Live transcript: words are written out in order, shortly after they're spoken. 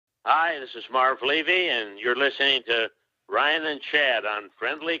Hi, this is Marv Levy, and you're listening to Ryan and Chad on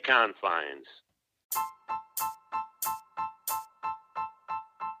Friendly Confines.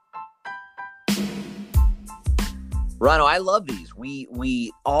 Rhino, I love these.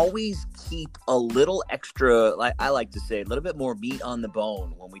 We always keep a little extra, like I like to say, a little bit more meat on the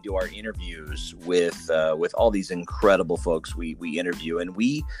bone when we do our interviews with all these incredible folks we interview, and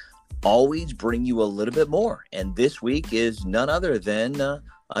we always bring you a little bit more. And this week is none other than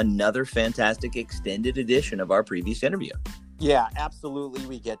another fantastic extended edition of our previous interview. Yeah, absolutely.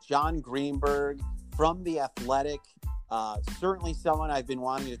 We get John Greenberg from The Athletic. Certainly someone I've been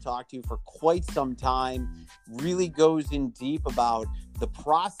wanting to talk to for quite some time. Really goes in deep about the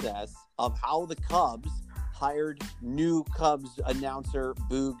process of how the Cubs hired new Cubs announcer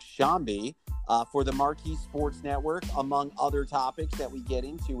Boog Sciambi for the Marquee Sports Network, among other topics that we get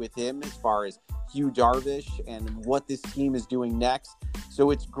into with him as far as Hugh Darvish and what this team is doing next.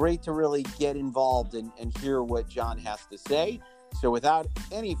 So it's great to really get involved and hear what John has to say. So without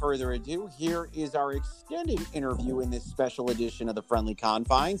any further ado, here is our extended interview in this special edition of the Friendly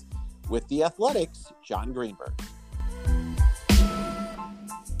Confines with The Athletic's John Greenberg.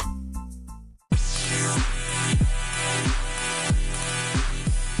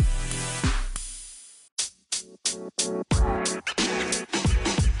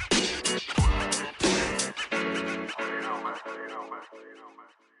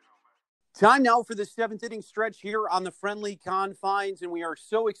 Time now for the seventh inning stretch here on the Friendly Confines, and we are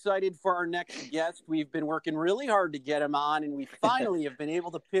so excited for our next guest. We've been working really hard to get him on, and we finally have been able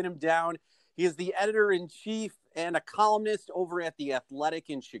to pin him down. He is the editor-in-chief and a columnist over at The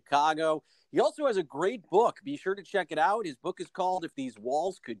Athletic in Chicago. He also has a great book. Be sure to check it out. His book is called If These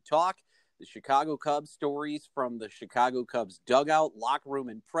Walls Could Talk, the Chicago Cubs stories from the Chicago Cubs dugout, locker room,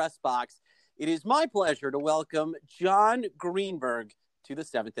 and press box. It is my pleasure to welcome John Greenberg to the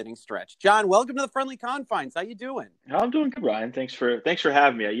seventh inning stretch. John, welcome to the Friendly Confines. How you doing? I'm doing good, Ryan. Thanks for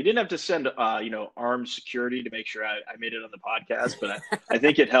having me. You didn't have to send armed security to make sure I made it on the podcast, but I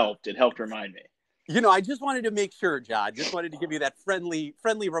think it helped. It helped remind me. I just wanted to make sure, John. Just wanted to give you that friendly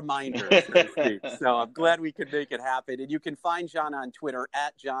reminder, so to speak. So I'm glad we could make it happen. And you can find John on Twitter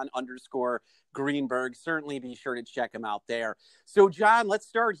at John_Greenberg. Certainly be sure to check him out there. So, John, let's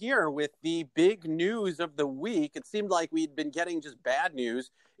start here with the big news of the week. It seemed like we'd been getting just bad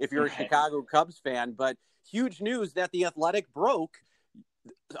news if you're a Chicago Cubs fan, but huge news that The Athletic broke,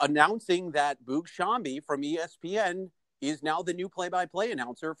 announcing that Boog Sciambi from ESPN is now the new play-by-play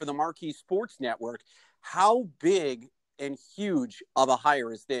announcer for the Marquee Sports Network. How big and huge of a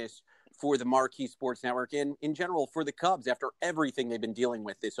hire is this for the Marquee Sports Network and in general for the Cubs after everything they've been dealing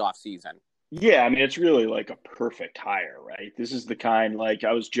with this offseason? Yeah, I mean, it's really like a perfect hire, right? This is the kind, like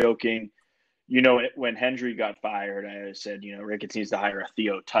I was joking, when Hendry got fired, I said, Ricketts needs to hire a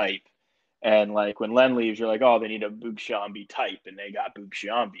Theo type. And like when Len leaves, you're like, oh, they need a Boog Sciambi type, and they got Boog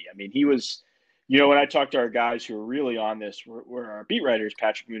Sciambi. I mean, he was – when I talked to our guys who were really on this, were our beat writers,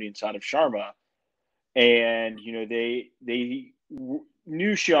 Patrick Mooney and Sadaf Sharma, and they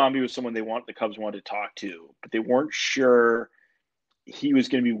knew Sciambi was someone the Cubs wanted to talk to, but they weren't sure he was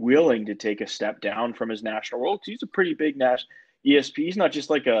going to be willing to take a step down from his national role. Because he's a pretty big national ESP. He's not just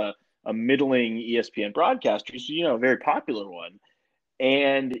like a middling ESPN broadcaster. He's a very popular one,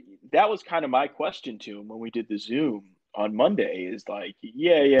 and that was kind of my question to him when we did the Zoom on Monday is like,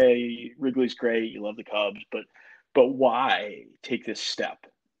 yeah, Wrigley's great. You love the Cubs, but why take this step?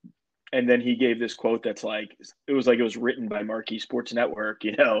 And then he gave this quote that's like it was written by Marquee Sports Network,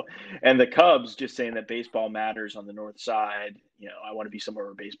 and the Cubs just saying that baseball matters on the North Side. I want to be somewhere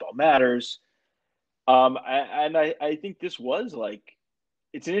where baseball matters. I think this was like,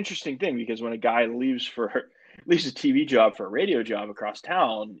 it's an interesting thing because when a guy leaves a TV job for a radio job across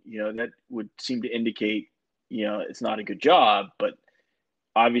town, that would seem to indicate it's not a good job, but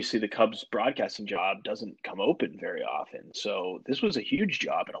obviously the Cubs broadcasting job doesn't come open very often. So this was a huge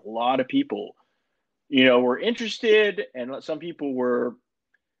job, and a lot of people, were interested, and some people were,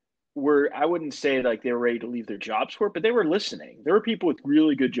 I wouldn't say like they were ready to leave their jobs for it, but they were listening. There were people with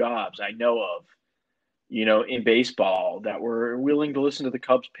really good jobs I know of, in baseball that were willing to listen to the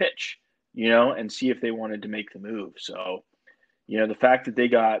Cubs pitch, and see if they wanted to make the move. So, the fact that they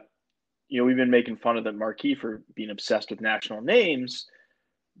got, we've been making fun of the Marquee for being obsessed with national names,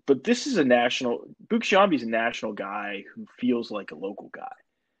 but this is Boog Sciambi's a national guy who feels like a local guy.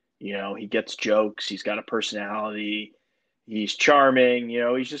 He gets jokes. He's got a personality. He's charming.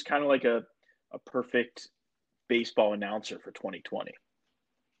 He's just kind of like a perfect baseball announcer for 2020.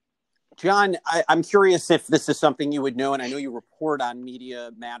 John, I'm curious if this is something you would know, and I know you report on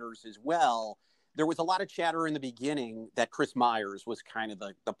Media Matters as well. there was a lot of chatter in the beginning that Chris Myers was kind of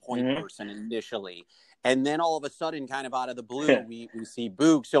the point person initially. And then all of a sudden, kind of out of the blue, we see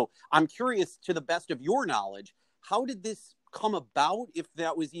Boog. So I'm curious, to the best of your knowledge, how did this come about, if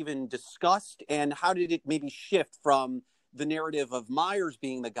that was even discussed, and how did it maybe shift from the narrative of Myers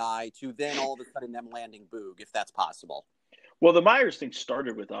being the guy to then all of a sudden them landing Boog, if that's possible? Well, the Myers thing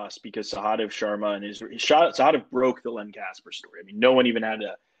started with us because Sahadev Sharma and Sahadev broke the Len Kasper story. I mean, no one even had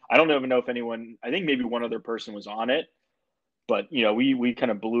I don't even know if anyone, I think maybe one other person was on it, but, you know, we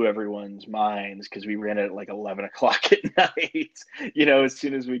kind of blew everyone's minds because we ran it at like 11 o'clock at night, you know, as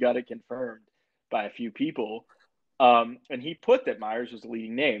soon as we got it confirmed by a few people. And he put that Myers was the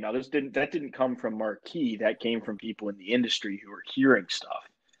leading name. Now, that didn't come from Marquee. That came from people in the industry who were hearing stuff,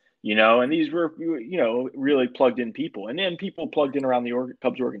 you know, and these were, you know, really plugged in people. And then people plugged in around the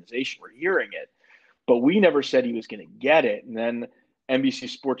Cubs organization were hearing it. But we never said he was going to get it. And then NBC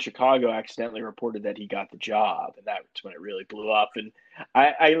Sports Chicago accidentally reported that he got the job, and that's when it really blew up. And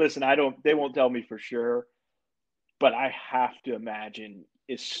I listen, they won't tell me for sure, but I have to imagine,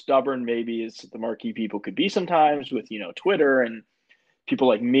 as stubborn maybe as the Marquee people could be sometimes with, you know, Twitter and people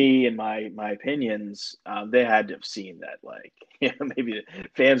like me and my opinions, they had to have seen that, like, you know, maybe the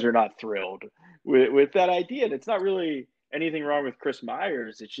fans are not thrilled with that idea. And it's not really anything wrong with Chris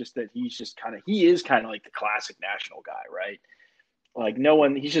Myers. It's just that he is kind of like the classic national guy, right? Like, no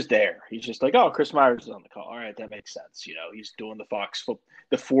one, he's just there. He's just like, oh, Chris Myers is on the call. All right, that makes sense. You know, he's doing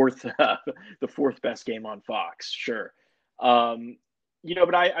the fourth best game on Fox. Sure. You know,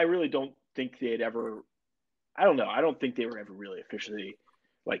 but I really don't think they'd ever, I don't know. I don't think they were ever really officially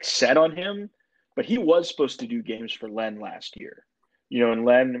like set on him, but he was supposed to do games for Len last year, you know, and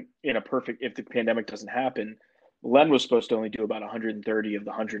Len, if the pandemic doesn't happen, Len was supposed to only do about 130 of the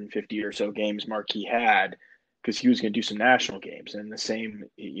 150 or so games Marquee had, because he was going to do some national games. And the same,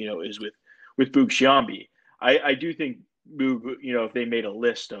 you know, is with Boog Sciambi. I do think Boog, you know, if they made a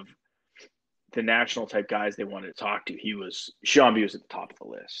list of the national type guys they wanted to talk to, Sciambi was at the top of the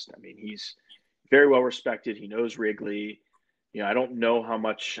list. I mean, he's very well respected. He knows Wrigley. You know, I don't know how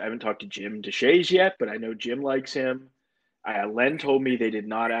much, I haven't talked to Jim Deshaies yet, but I know Jim likes him. Len told me they did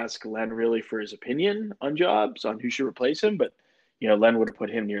not ask Len really for his opinion on jobs, on who should replace him, but, you know, Len would have put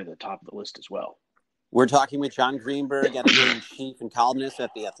him near the top of the list as well. We're talking with John Greenberg, editor-in-chief and columnist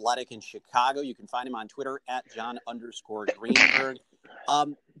at The Athletic in Chicago. You can find him on Twitter at John_Greenberg.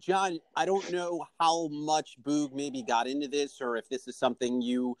 John, I don't know how much Boog maybe got into this, or if this is something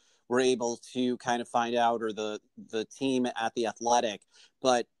you were able to kind of find out, or the team at The Athletic,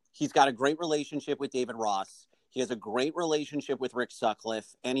 but he's got a great relationship with David Ross. He has a great relationship with Rick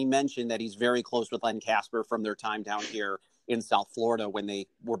Sutcliffe, and he mentioned that he's very close with Len Kasper from their time down here in South Florida when they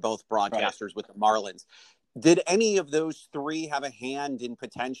were both broadcasters with the Marlins. Did any of those three have a hand in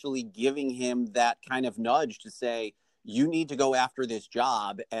potentially giving him that kind of nudge to say, you need to go after this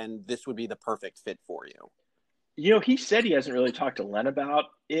job and this would be the perfect fit for you? You know, he said he hasn't really talked to Len about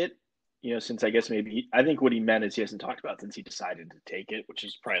it, you know, since I think what he meant is he hasn't talked about it since he decided to take it, which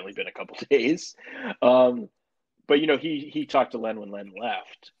has probably been a couple of days. But, you know, he talked to Len when Len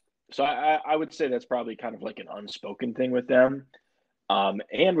left. So I would say that's probably kind of like an unspoken thing with them.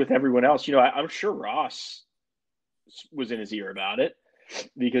 And with everyone else, you know, I'm sure Ross was in his ear about it,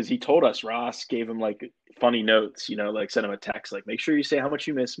 because he told us, Ross gave him like funny notes, you know, like sent him a text, like, make sure you say how much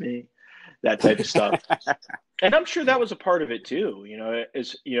you miss me, that type of stuff. And I'm sure that was a part of it too. You know,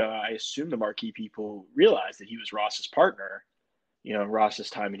 I assume the Marquee people realized that he was Ross's partner, you know, Ross's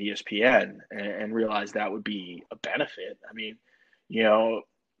time at ESPN, and realized that would be a benefit. I mean, you know,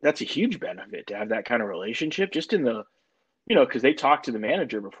 that's a huge benefit to have that kind of relationship, just in the, you know, because they talk to the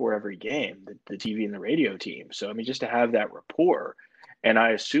manager before every game, the TV and the radio team. So, I mean, just to have that rapport. And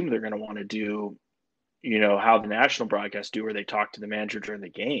I assume they're going to want to do, you know, how the national broadcasts do, where they talk to the manager during the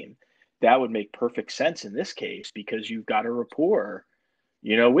game. That would make perfect sense in this case, because you've got a rapport,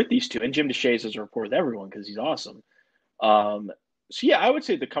 you know, with these two. And Jim Deshaies has a rapport with everyone because he's awesome. So, yeah, I would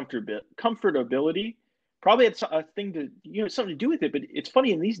say the comfortability probably had a thing to, you know, something to do with it. But it's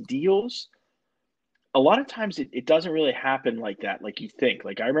funny, in these deals, a lot of times it doesn't really happen like that, like you think.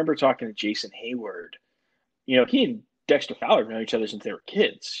 Like, I remember talking to Jason Hayward. You know, he and Dexter Fowler have known each other since they were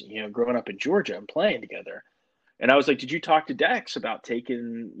kids, you know, growing up in Georgia and playing together. And I was like, did you talk to Dex about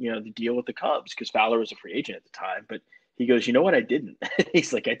taking, you know, the deal with the Cubs? Because Fowler was a free agent at the time. But he goes, you know what, I didn't.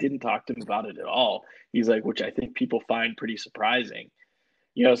 He's like, I didn't talk to him about it at all. He's like, which I think people find pretty surprising.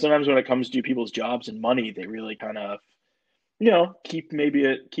 You know, sometimes when it comes to people's jobs and money, they really kind of, you know, keep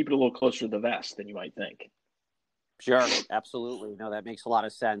it a little closer to the vest than you might think. Sure, absolutely. No, that makes a lot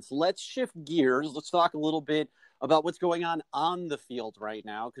of sense. Let's shift gears. Let's talk a little bit about what's going on the field right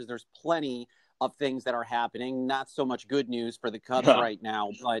now, because there's plenty of things that are happening. Not so much good news for the Cubs right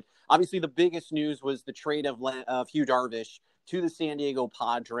now, but obviously the biggest news was the trade of Hugh Darvish to the San Diego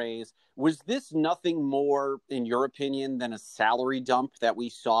Padres. Was this nothing more, in your opinion, than a salary dump that we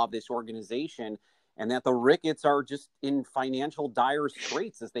saw of this organization, and that the Ricketts are just in financial dire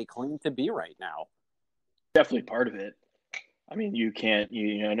straits as they claim to be right now? Definitely part of it. I mean, you can't,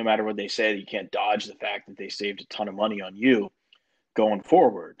 no matter what they say, you can't dodge the fact that they saved a ton of money on you going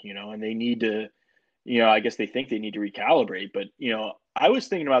forward, and they need to, I guess they think they need to recalibrate. But, I was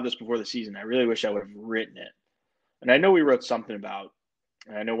thinking about this before the season. I really wish I would have written it. And I know we wrote something about,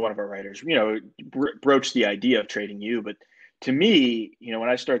 and I know one of our writers, broached the idea of trading you. But to me, when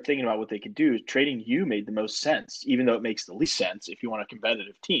I started thinking about what they could do, trading you made the most sense, even though it makes the least sense if you want a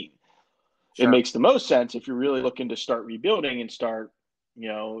competitive team. Sure. It makes the most sense if you're really looking to start rebuilding and start,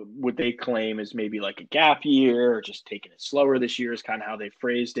 what they claim is maybe like a gap year or just taking it slower this year is kind of how they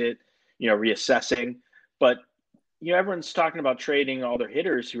phrased it, reassessing. But, everyone's talking about trading all their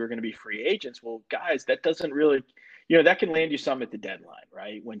hitters who are going to be free agents. Well, guys, that doesn't really, that can land you some at the deadline,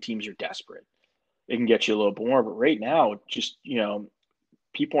 right? When teams are desperate, it can get you a little more. But right now, just,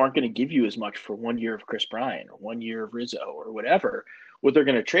 people aren't going to give you as much for 1 year of Chris Bryant or 1 year of Rizzo or whatever. What they're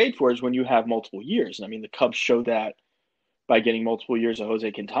going to trade for is when you have multiple years. And I mean, the Cubs show that by getting multiple years of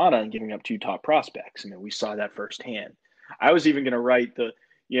Jose Quintana and giving up 2 top prospects. I mean, we saw that firsthand. I was even going to write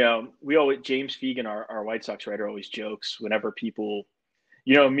we always, James Fegan, our White Sox writer, always jokes whenever people,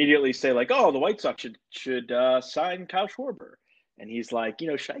 immediately say like, oh, the White Sox should sign Kyle Schwarber. And he's like,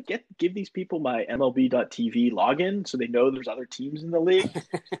 should I give these people my MLB.TV login so they know there's other teams in the league?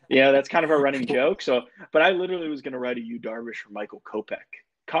 That's kind of a running joke. So, but I literally was going to write a Yu Darvish for Michael Kopech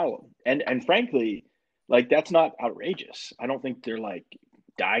column. And frankly, like, that's not outrageous. I don't think they're like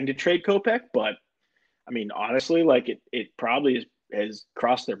dying to trade Kopech, but I mean, honestly, like it probably has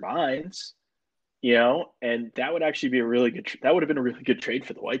crossed their minds, and that would actually be that would have been a really good trade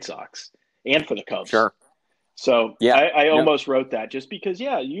for the White Sox and for the Cubs. Sure. So yeah, I almost wrote that just because,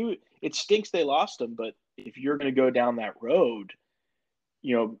 it stinks they lost him, but if you're going to go down that road,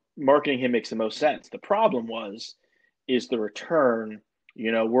 marketing him makes the most sense. The problem is the return.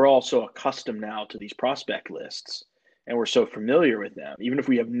 We're all so accustomed now to these prospect lists, and we're so familiar with them, even if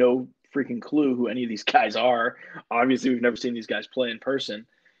we have no freaking clue who any of these guys are. Obviously, we've never seen these guys play in person.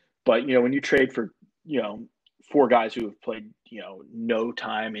 But, when you trade for, 4 guys who have played, no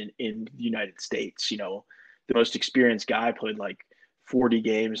time in the United States, the most experienced guy played like 40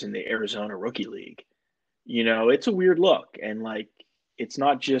 games in the Arizona Rookie League. It's a weird look. And, like, it's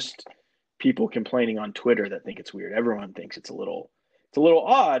not just people complaining on Twitter that think it's weird. Everyone thinks it's a little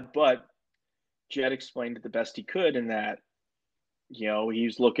odd, but Jed explained it the best he could in that,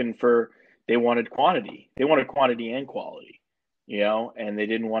 he's looking for, they wanted quantity. They wanted quantity and quality, and they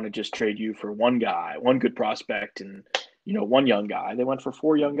didn't want to just trade you for one guy, one good prospect and, one young guy. They went for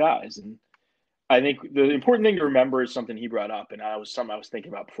 4 young guys. And I think the important thing to remember is something he brought up, and something I was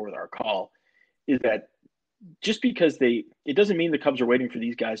thinking about before our call, is that just because it doesn't mean the Cubs are waiting for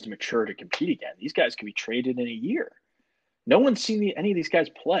these guys to mature to compete again. These guys can be traded in a year. No one's seen any of these guys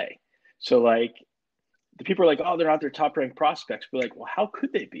play. So, like, the people are like, oh, they're not their top-ranked prospects. We're like, well, how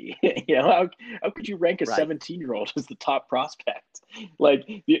could they be? How could you rank a 17-year-old as the top prospect? Like,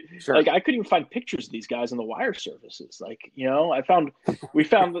 Sure. Like, I couldn't even find pictures of these guys on the wire services. Like, we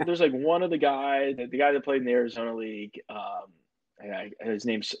found that there's like one of the guy that played in the Arizona League. His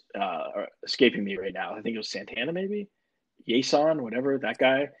name's escaping me right now. I think it was Santana, maybe Yason, whatever, that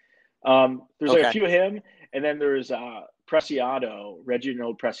guy. There's like a few of him, and then there's Preciado,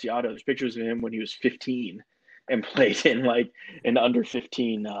 Reginald Preciado. There's pictures of him when he was 15 and played in like an under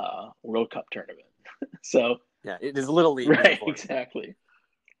 15 World Cup tournament. So yeah, it is Little League. Right, exactly.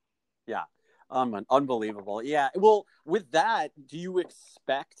 Yeah, unbelievable. Yeah, well, with that, do you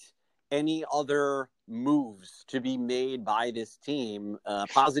expect any other moves to be made by this team,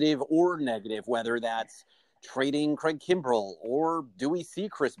 positive or negative, whether that's trading Craig Kimbrell, or do we see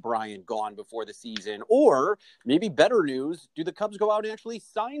Chris Bryant gone before the season? Or maybe better news, do the Cubs go out and actually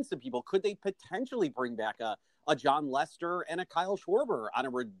sign some people? Could they potentially bring back a Jon Lester and a Kyle Schwarber on a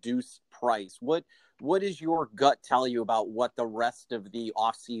reduced price? What does your gut tell you about what the rest of the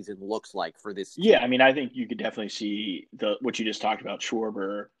offseason looks like for this team? Yeah, I mean, I think you could definitely see what you just talked about,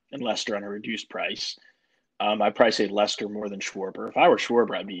 Schwarber and Lester on a reduced price. I'd probably say Lester more than Schwarber. If I were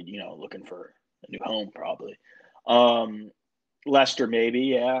Schwarber, I'd be, looking for a new home probably. Lester maybe,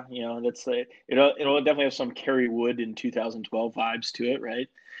 yeah. That's it'll definitely have some Kerry Wood in 2012 vibes to it, right?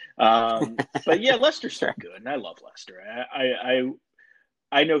 But yeah, Lester's so good, and I love Lester.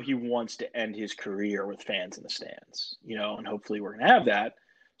 I know he wants to end his career with fans in the stands, and hopefully we're gonna have that.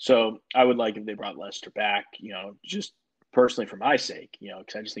 So I would like if they brought Lester back, just personally for my sake,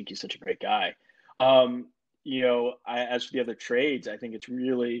 because I just think he's such a great guy. As for the other trades, I think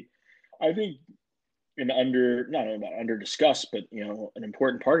not about under discussed, but an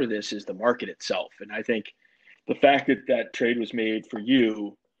important part of this is the market itself. And I think the fact that trade was made for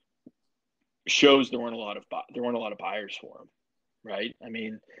you shows there weren't a lot of buyers for him, right? I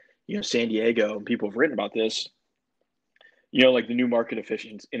mean, San Diego, and people have written about this. Like the new market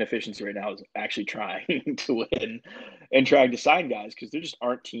inefficiency right now is actually trying to win and trying to sign guys because there just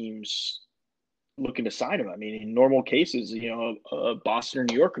aren't teams looking to sign him. I mean, in normal cases, Boston or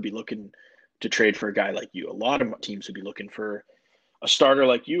New York would be looking to trade for a guy like you. A lot of teams would be looking for a starter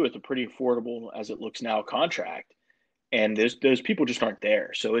like you with a pretty affordable, as it looks now, contract. And those people just aren't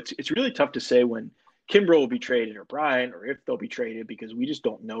there. So it's really tough to say when Kimbrel will be traded or Bryant or if they'll be traded because we just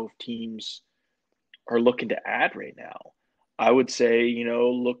don't know if teams are looking to add right now. I would say,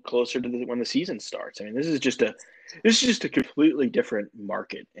 look closer to when the season starts. I mean, this is just a completely different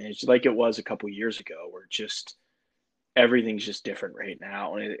market. And it's like it was a couple of years ago where just everything's just different right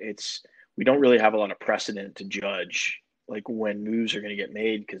now. And we don't really have a lot of precedent to judge like when moves are going to get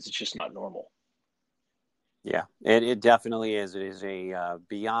made because it's just not normal. Yeah, it definitely is. It is a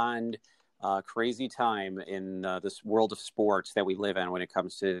beyond crazy time in this world of sports that we live in when it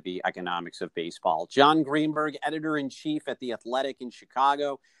comes to the economics of baseball. John Greenberg, editor-in-chief at The Athletic in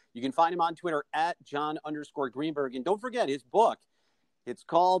Chicago. You can find him on Twitter at John_Greenberg. And don't forget his book. It's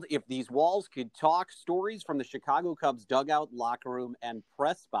called If These Walls Could Talk, Stories from the Chicago Cubs Dugout, Locker Room, and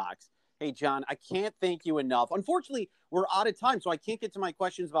Press Box. Hey, John, I can't thank you enough. Unfortunately, we're out of time, so I can't get to my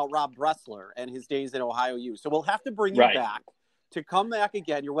questions about Rob Bressler and his days at Ohio U. So we'll have to bring you back to come back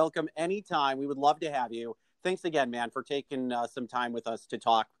again. You're welcome anytime. We would love to have you. Thanks again, man, for taking some time with us to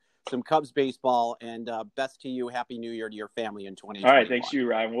talk some Cubs baseball. And best to you. Happy New Year to your family in 2021. All right, thanks to you,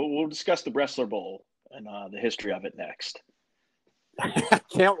 Ryan. We'll discuss the Bressler Bowl and the history of it next.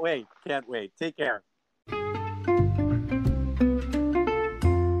 Can't wait. Take care.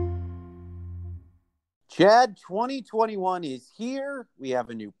 Chad, 2021 is here. We have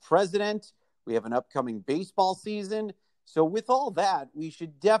a new president. We have an upcoming baseball season. So with all that, we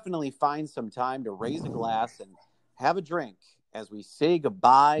should definitely find some time to raise a glass and have a drink as we say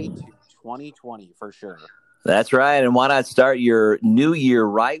goodbye to 2020 for sure. That's right. And why not start your new year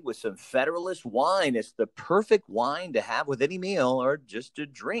right with some Federalist wine? It's the perfect wine to have with any meal or just to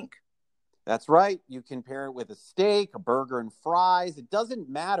drink. That's right. You can pair it with a steak, a burger, and fries. It doesn't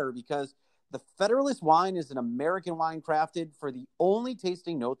matter because the Federalist wine is an American wine crafted for the only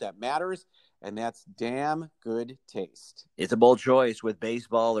tasting note that matters, and that's damn good taste. It's a bold choice with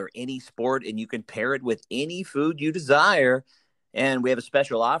baseball or any sport, and you can pair it with any food you desire. And we have a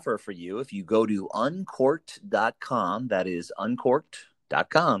special offer for you. If you go to uncorked.com, that is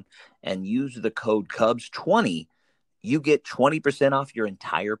uncorked.com, and use the code Cubs20, you get 20% off your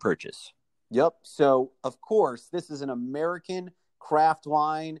entire purchase. Yep. So, of course, this is an American craft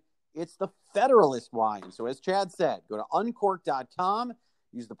wine. It's the Federalist wine. So as Chad said, go to uncorked.com,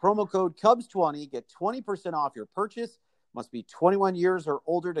 use the promo code Cubs20, get 20% off your purchase. Must be 21 years or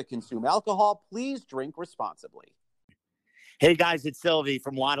older to consume alcohol. Please drink responsibly. Hey guys, it's Sylvie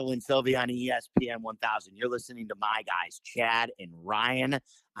from Waddle and Sylvie on ESPN 1000. You're listening to my guys, Chad and Ryan,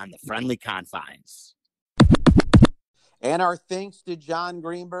 on the Friendly Confines. And our thanks to John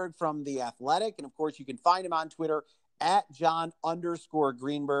Greenberg from The Athletic. And of course, you can find him on Twitter at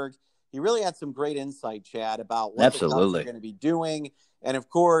John_Greenberg. He really had some great insight, Chad, about what the Cubs are going to be doing. And of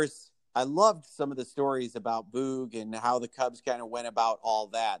course, I loved some of the stories about Boog and how the Cubs kind of went about all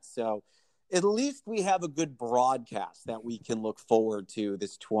that. So at least we have a good broadcast that we can look forward to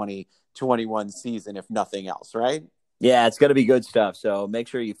this 2021 season, if nothing else, right? Yeah, it's going to be good stuff. So make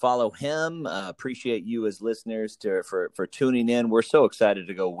sure you follow him. Appreciate you as listeners for tuning in. We're so excited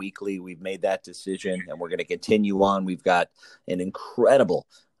to go weekly. We've made that decision, and we're going to continue on. We've got an incredible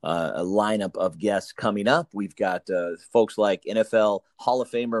a lineup of guests coming up. We've got folks like NFL Hall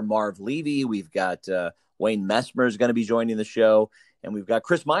of Famer Marv Levy. We've got Wayne Messmer is going to be joining the show. And we've got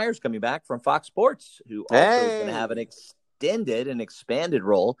Chris Myers coming back from Fox Sports, who also is going to have an extended and expanded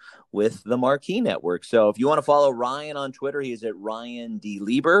role with the Marquee Network. So if you want to follow Ryan on Twitter, he's at Ryan D.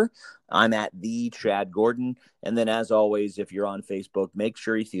 Lieber. I'm at the Chad Gordon. And then as always, if you're on Facebook, make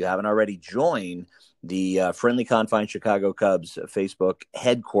sure if you haven't already joined the Friendly Confines Chicago Cubs Facebook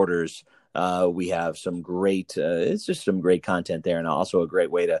headquarters. We have some great, it's just some great content there, and also a great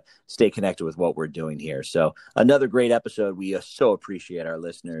way to stay connected with what we're doing here. So another great episode. We so appreciate our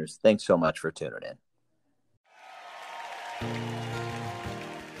listeners. Thanks so much for tuning in.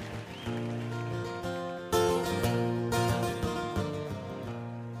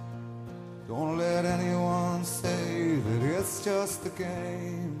 it's just a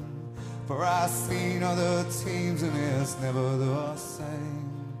game. For I've seen other teams and it's never the same.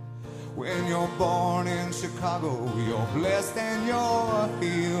 When you're born in Chicago, you're blessed and you're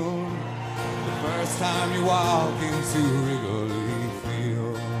healed. The first time you walk into Wrigley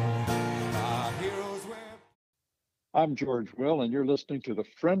Field, our heroes wear... I'm George Will, and you're listening to the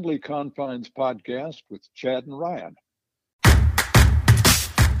Friendly Confines podcast with Chad and Ryan.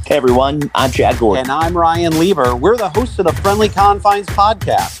 Hey everyone, I'm Chad Gordon. And I'm Ryan Lieber. We're the hosts of the Friendly Confines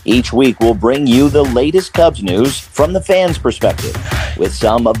podcast. Each week we'll bring you the latest Cubs news from the fans' perspective with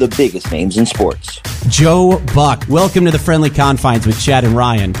some of the biggest names in sports. Joe Buck, welcome to the Friendly Confines with Chad and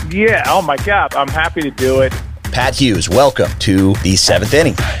Ryan. Yeah, oh my God, I'm happy to do it. Pat Hughes, welcome to the 7th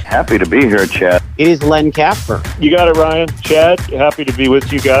inning. Happy to be here, Chad. It is Len Kasper. You got it, Ryan. Chad, happy to be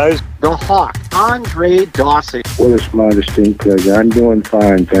with you guys. The Hawk, Andre Dawson. What a modesty, pleasure. I'm doing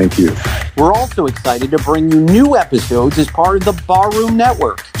fine, thank you. We're also excited to bring you new episodes as part of the Barroom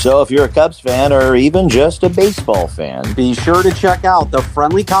Network. So if you're a Cubs fan or even just a baseball fan, be sure to check out the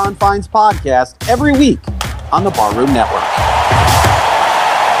Friendly Confines podcast every week on the Barroom Network.